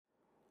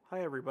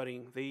Hi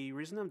everybody, the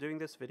reason I'm doing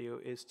this video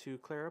is to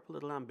clear up a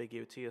little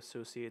ambiguity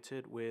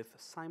associated with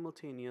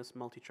simultaneous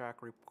multitrack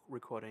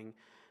recording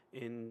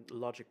in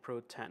Logic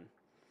Pro 10.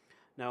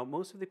 Now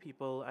most of the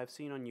people I've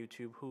seen on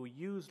YouTube who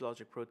use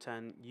Logic Pro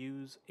 10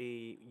 use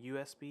a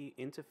USB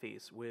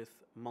interface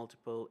with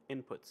multiple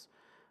inputs,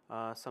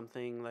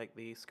 something like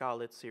the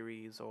Scarlett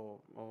series or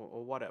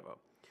whatever.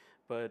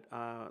 But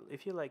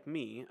if you're like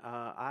me,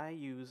 I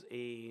use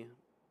a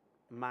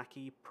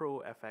Mackie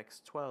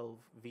ProFX12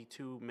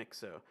 V2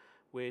 mixer,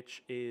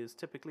 which is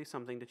typically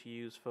something that you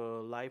use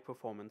for live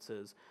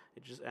performances.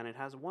 It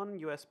has one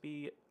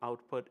USB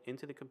output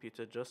into the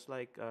computer, just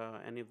like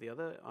any of the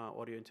other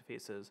audio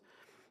interfaces,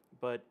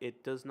 but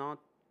it does not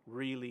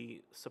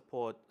really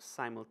support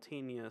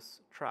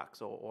simultaneous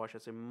tracks, or I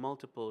should say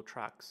multiple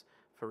tracks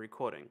for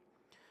recording.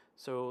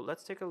 So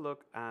let's take a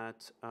look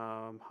at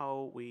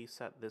how we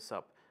set this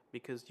up,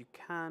 because you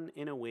can,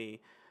 in a way,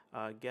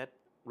 get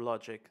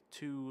Logic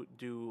to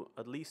do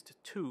at least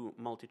two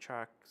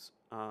multitracks,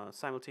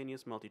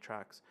 simultaneous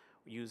multitracks,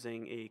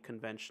 using a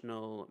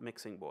conventional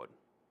mixing board.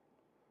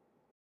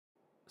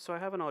 So I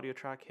have an audio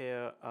track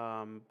here,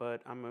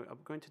 but I'm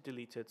going to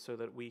delete it so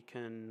that we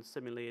can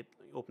simulate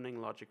opening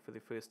Logic for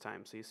the first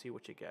time, so you see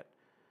what you get.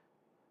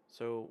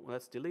 So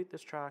let's delete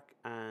this track,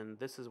 and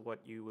this is what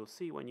you will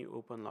see when you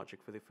open Logic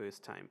for the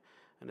first time.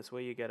 And it's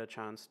where you get a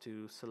chance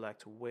to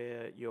select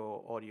where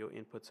your audio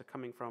inputs are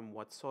coming from,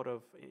 what sort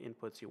of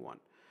inputs you want.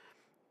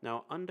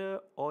 Now under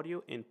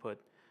audio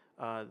input,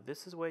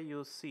 this is where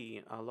you'll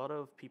see a lot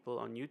of people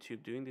on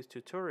YouTube doing these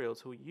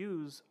tutorials who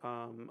use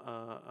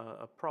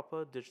a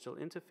proper digital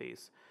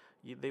interface.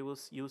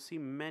 You'll see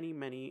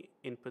many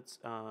inputs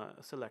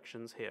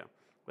selections here.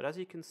 But as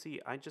you can see,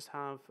 I just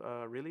have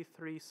really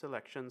three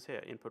selections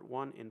here: input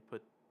 1,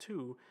 input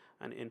 2,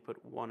 and input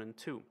 1 and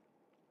 2.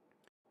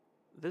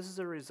 This is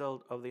a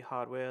result of the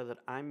hardware that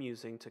I'm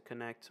using to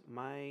connect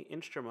my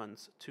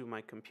instruments to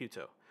my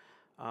computer.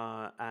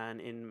 And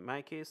in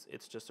my case,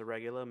 it's just a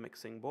regular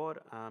mixing board.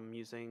 I'm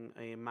using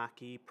a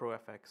Mackie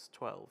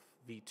ProFX12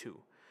 V2.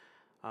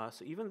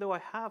 So even though I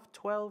have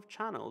 12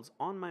 channels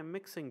on my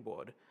mixing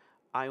board,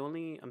 I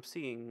only am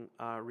seeing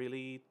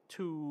really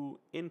two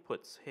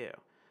inputs here.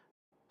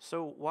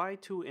 So why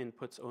two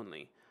inputs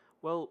only?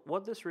 Well,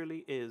 what this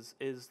really is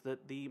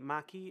that the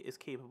Mackie is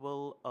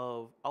capable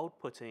of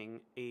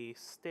outputting a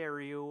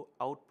stereo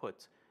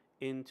output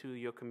into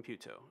your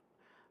computer.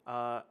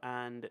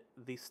 And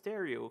the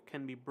stereo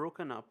can be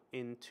broken up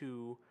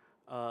into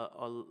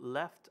a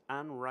left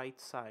and right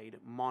side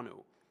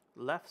mono.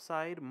 Left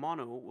side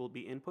mono will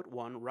be input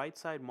 1, right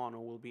side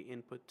mono will be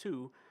input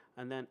 2,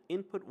 and then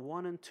input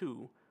 1 and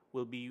 2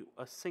 will be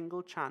a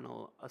single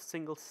channel, a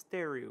single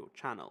stereo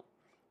channel.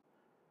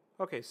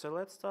 Okay, so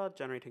let's start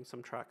generating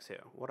some tracks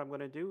here. What I'm going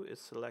to do is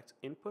select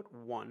input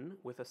 1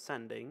 with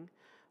ascending,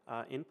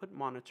 input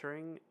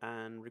monitoring,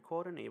 and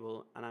record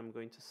enable, and I'm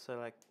going to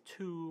select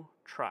 2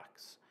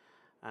 tracks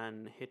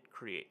and hit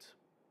create.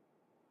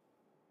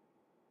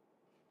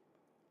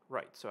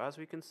 Right, so as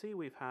we can see,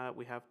 we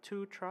have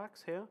 2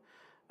 tracks here,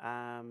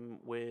 and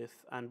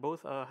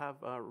both have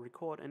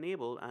record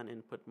enable and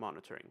input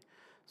monitoring.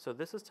 So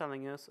this is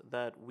telling us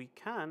that we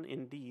can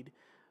indeed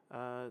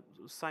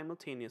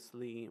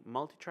simultaneously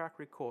multitrack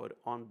record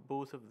on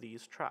both of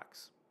these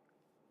tracks.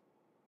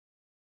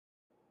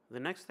 The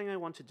next thing I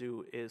want to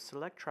do is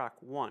select track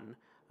 1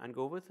 and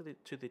go over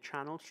to the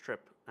channel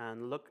strip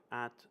and look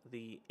at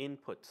the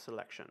input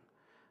selection.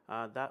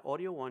 That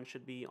audio 1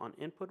 should be on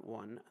input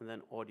 1, and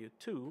then audio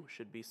 2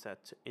 should be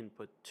set to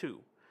input 2.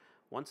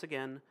 Once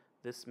again,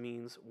 this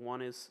means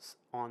one is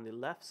on the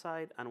left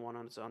side and one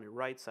is on the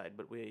right side,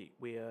 but we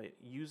are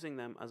using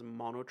them as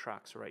mono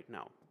tracks right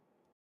now.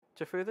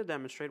 To further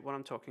demonstrate what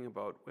I'm talking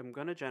about, I'm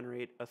going to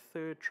generate a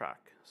third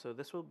track. So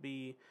this will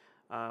be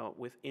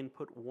with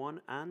input 1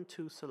 and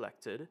 2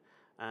 selected,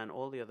 and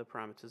all the other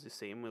parameters the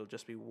same. It'll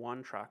just be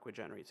one track we're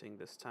generating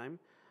this time.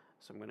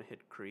 So I'm going to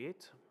hit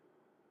create.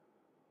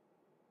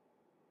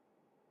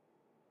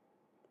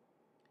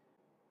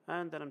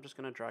 And then I'm just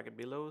going to drag it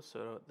below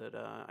so that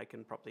I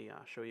can properly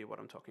show you what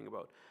I'm talking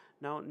about.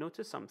 Now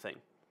notice something.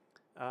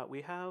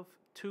 We have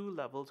 2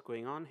 levels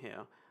going on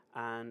here.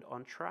 And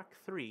on track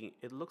 3,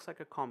 it looks like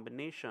a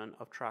combination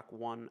of track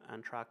 1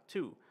 and track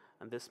 2.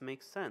 And this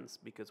makes sense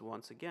because,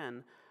 once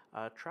again,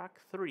 track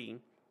 3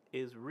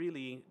 is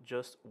really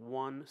just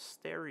one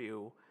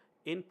stereo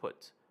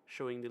input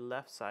showing the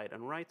left side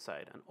and right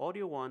side. And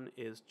audio 1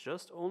 is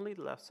just only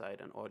the left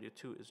side, and audio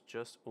 2 is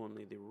just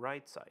only the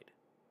right side.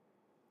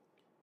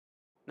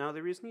 Now,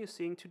 the reason you're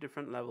seeing 2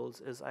 different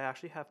levels is I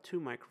actually have 2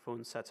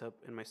 microphones set up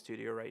in my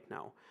studio right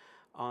now.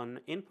 On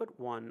input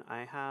 1,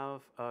 I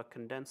have a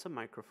condenser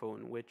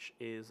microphone, which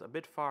is a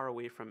bit far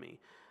away from me.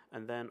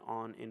 And then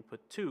on input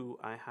 2,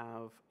 I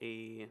have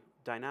a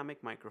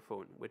dynamic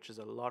microphone, which is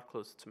a lot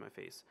closer to my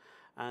face.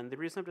 And the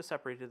reason I've just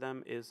separated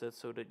them is that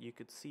so that you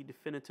could see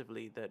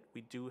definitively that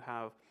we do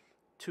have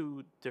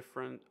 2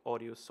 different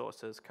audio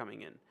sources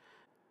coming in.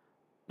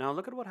 Now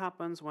look at what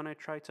happens when I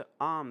try to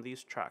arm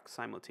these tracks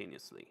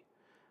simultaneously.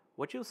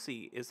 what you'll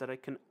see is that I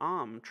can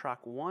arm track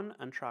 1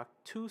 and track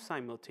 2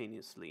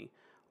 simultaneously,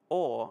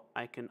 or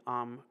I can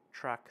arm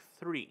track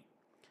 3.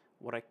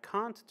 What I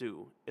can't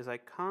do is I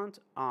can't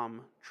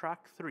arm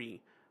track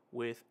 3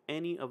 with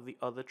any of the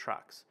other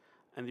tracks.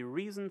 And the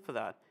reason for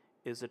that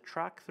is that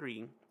track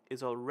 3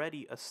 is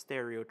already a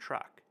stereo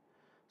track.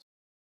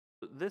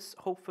 This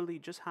hopefully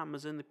just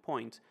hammers in the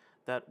point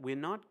that we're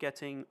not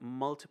getting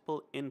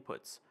multiple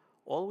inputs.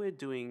 All we're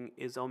doing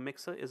is our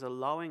mixer is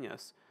allowing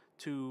us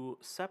to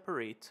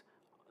separate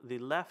the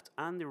left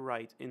and the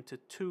right into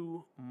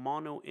 2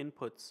 mono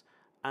inputs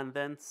and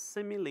then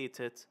simulate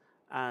it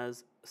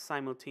as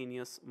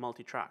simultaneous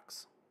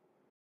multitracks.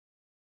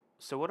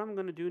 So what I'm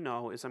going to do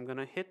now is I'm going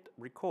to hit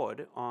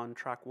record on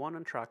track 1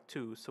 and track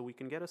 2 so we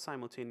can get a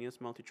simultaneous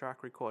multitrack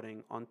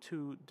recording on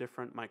 2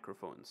 different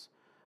microphones.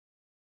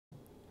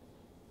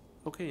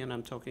 Okay, and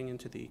I'm talking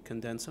into the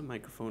condenser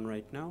microphone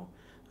right now.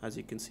 As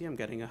you can see, I'm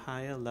getting a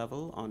higher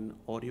level on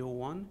audio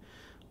 1,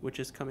 which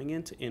is coming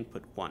into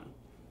input 1.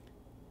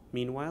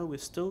 Meanwhile, we're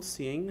still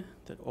seeing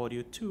that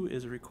audio 2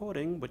 is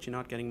recording, but you're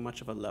not getting much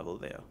of a level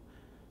there.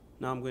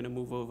 Now I'm going to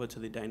move over to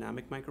the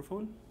dynamic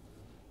microphone.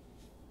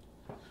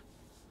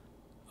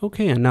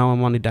 Okay, and now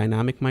I'm on the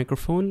dynamic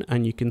microphone,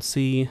 and you can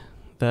see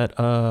that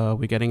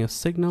we're getting a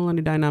signal on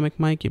the dynamic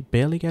mic. You're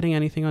barely getting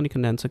anything on the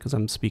condenser because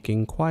I'm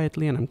speaking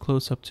quietly and I'm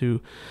close up to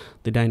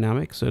the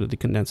dynamic so that the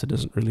condenser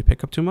doesn't really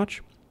pick up too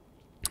much.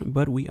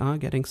 But we are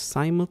getting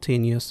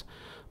simultaneous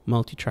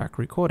multi-track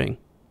recording.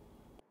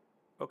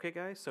 Okay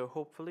guys, so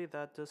hopefully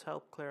that does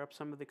help clear up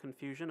some of the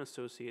confusion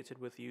associated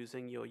with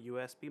using your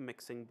USB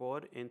mixing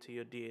board into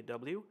your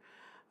DAW.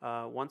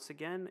 Once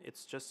again,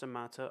 it's just a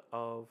matter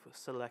of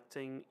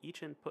selecting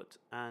each input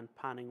and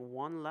panning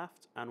 1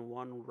 left and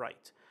 1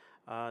 right.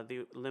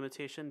 The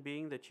limitation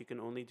being that you can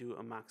only do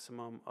a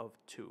maximum of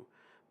 2.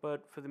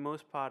 But for the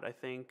most part, I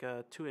think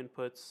 2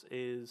 inputs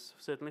is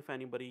certainly for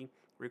anybody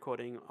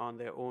recording on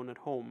their own at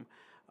home.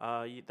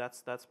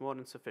 That's more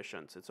than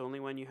sufficient. It's only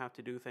when you have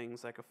to do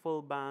things like a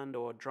full band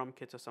or a drum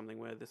kit or something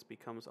where this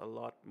becomes a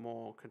lot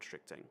more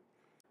constricting.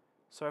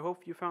 So I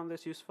hope you found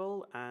this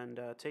useful, and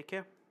take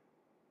care.